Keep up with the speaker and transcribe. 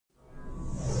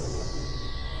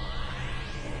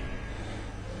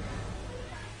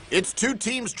It's two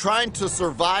teams trying to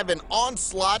survive an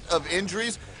onslaught of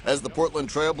injuries as the Portland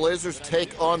Trail Blazers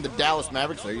take on the Dallas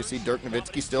Mavericks. There you see Dirk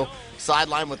still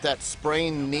sidelined with that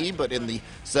sprained knee, but in the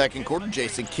second quarter,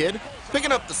 Jason Kidd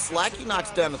picking up the slack. He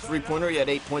knocks down a three-pointer. He had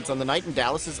 8 points on the night, and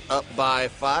Dallas is up by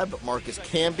 5, but Marcus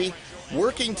Camby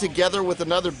working together with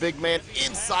another big man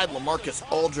inside LaMarcus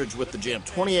Aldridge with the jam.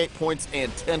 28 points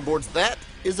and 10 boards. That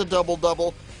is a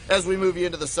double-double. As we move you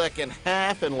into the second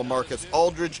half, and LaMarcus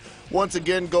Aldridge once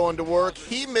again going to work.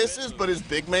 He misses, but his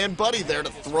big man buddy there to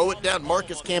throw it down.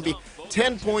 Marcus Camby,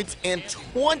 10 points and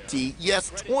 20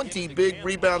 big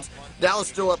rebounds. Dallas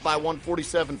still up by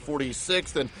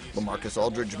 147-46. Then LaMarcus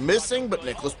Aldridge missing, but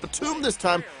Nicholas Batum this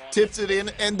time tips it in,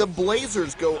 and the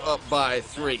Blazers go up by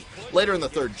 3. Later in the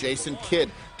third, Jason Kidd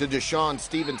to Deshaun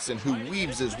Stevenson, who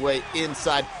weaves his way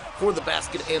inside for the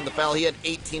basket and the foul. He had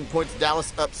 18 points.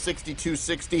 Dallas up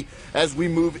 62-60 as we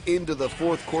move into the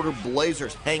fourth quarter.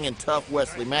 Blazers hanging tough.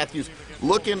 Wesley Matthews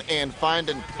looking and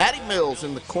finding Patty Mills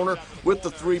in the corner with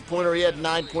the three-pointer. He had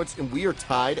 9 points, and we are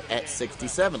tied at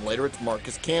 67. Later, it's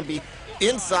Marcus Camby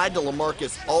inside to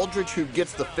LaMarcus Aldridge, who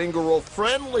gets the finger roll,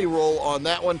 friendly roll on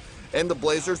that one. And the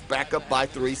Blazers back up by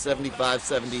 3,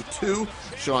 75-72.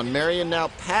 Sean Marion now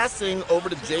passing over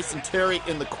to Jason Terry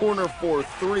in the corner for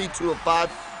 3, 2 of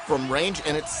 5 from range,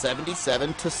 and it's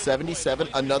 77-77,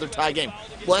 another tie game.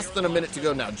 Less than a minute to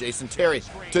go now. Jason Terry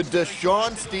to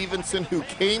Deshaun Stevenson, who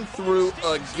came through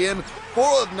again.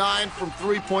 4 of 9 from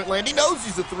three-point land. He knows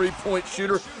he's a three-point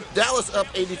shooter. Dallas up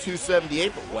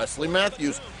 82-78, but Wesley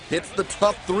Matthews hits the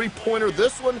tough three-pointer.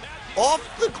 This one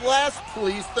off the glass,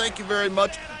 please. Thank you very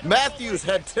much. Matthews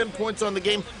had 10 points on the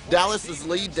game. Dallas's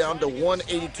lead down to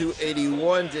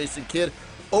 182-81. Jason Kidd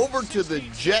over to the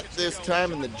Jet this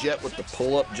time, and the Jet with the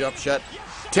pull-up jump shot.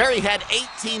 Terry had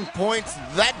 18 points.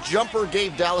 That jumper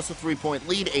gave Dallas a three-point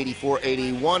lead,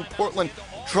 84-81. Portland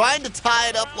trying to tie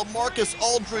it up. LaMarcus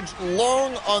Aldridge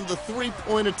long on the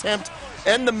three-point attempt.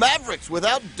 And the Mavericks,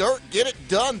 without Dirk, get it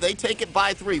done. They take it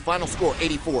by 3. Final score,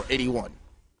 84-81.